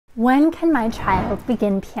When can my child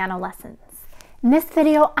begin piano lessons? In this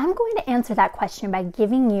video, I'm going to answer that question by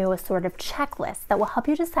giving you a sort of checklist that will help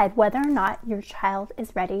you decide whether or not your child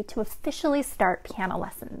is ready to officially start piano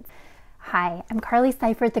lessons. Hi, I'm Carly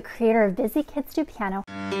Seifert, the creator of Busy Kids Do Piano.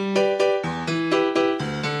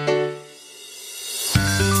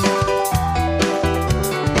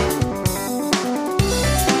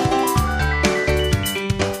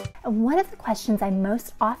 One of the questions I'm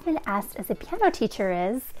most often asked as a piano teacher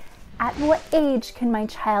is, at what age can my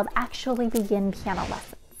child actually begin piano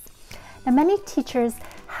lessons? Now, many teachers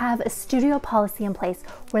have a studio policy in place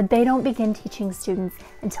where they don't begin teaching students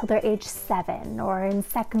until they're age 7 or in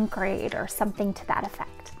 2nd grade or something to that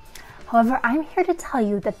effect. However, I'm here to tell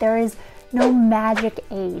you that there is no magic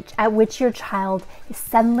age at which your child is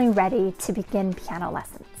suddenly ready to begin piano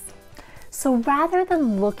lessons. So rather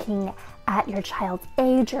than looking at your child's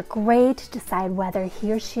age or grade to decide whether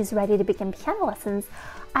he or she is ready to begin piano lessons,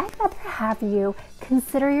 I'd rather have you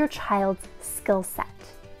consider your child's skill set.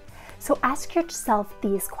 So ask yourself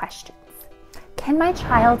these questions. Can my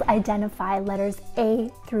child identify letters A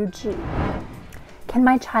through G? Can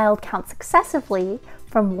my child count successively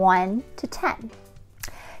from 1 to 10?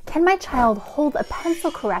 Can my child hold a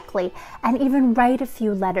pencil correctly and even write a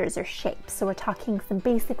few letters or shapes? So we're talking some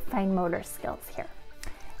basic fine motor skills here.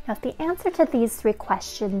 Now, if the answer to these 3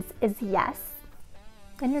 questions is yes,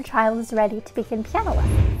 then your child is ready to begin piano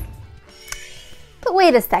lessons. But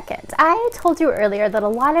wait a second, I told you earlier that a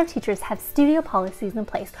lot of teachers have studio policies in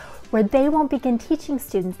place where they won't begin teaching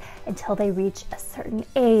students until they reach a certain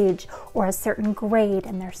age or a certain grade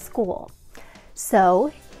in their school.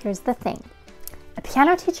 So here's the thing. A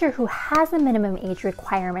piano teacher who has a minimum age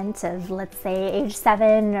requirement of, let's say, age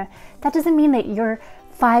 7, that doesn't mean that your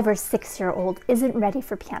 5 or 6-year-old isn't ready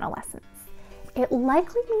for piano lessons. It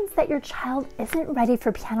likely means that your child isn't ready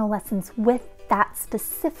for piano lessons with that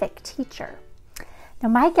specific teacher. Now,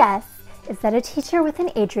 my guess is that a teacher with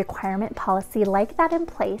an age requirement policy like that in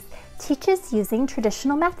place teaches using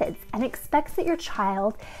traditional methods and expects that your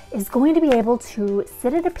child is going to be able to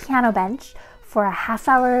sit at a piano bench for a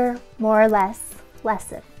half-hour, more or less,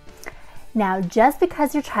 lesson. Now, just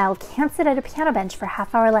because your child can't sit at a piano bench for a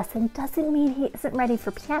half-hour lesson doesn't mean he isn't ready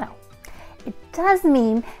for piano. It does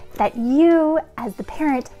mean that you, as the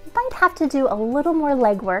parent, might have to do a little more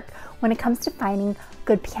legwork when it comes to finding a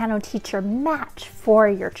good piano teacher match for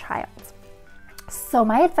your child. So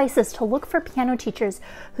my advice is to look for piano teachers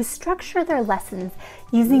who structure their lessons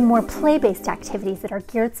using more play-based activities that are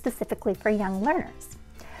geared specifically for young learners.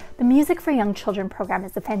 The Music for Young Children program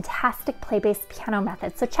is a fantastic play-based piano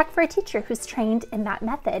method, so check for a teacher who's trained in that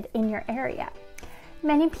method in your area.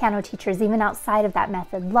 Many piano teachers, even outside of that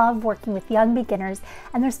method, love working with young beginners,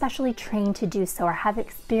 and they're specially trained to do so or have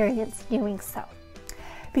experience doing so.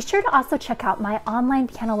 Be sure to also check out my online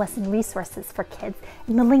piano lesson resources for kids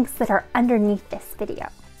in the links that are underneath this video.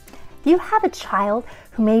 If you have a child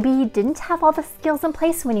who maybe didn't have all the skills in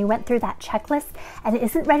place when you went through that checklist and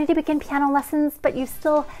isn't ready to begin piano lessons, but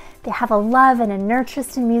they have a love and an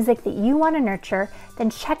interest in music that you want to nurture, then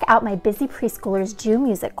check out my Busy Preschoolers Do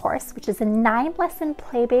Music course, which is a 9-lesson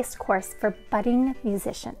play-based course for budding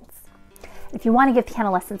musicians. If you want to give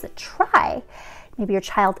piano lessons a try, maybe your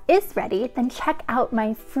child is ready, then check out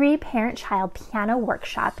my free parent-child piano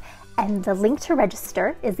workshop, and the link to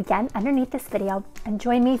register is again underneath this video, and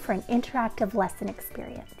join me for an interactive lesson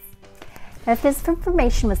experience. Now, if this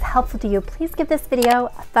information was helpful to you, please give this video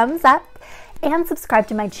a thumbs up and subscribe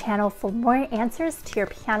to my channel for more answers to your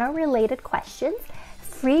piano-related questions,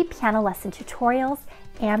 free piano lesson tutorials,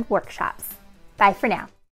 and workshops. Bye for now.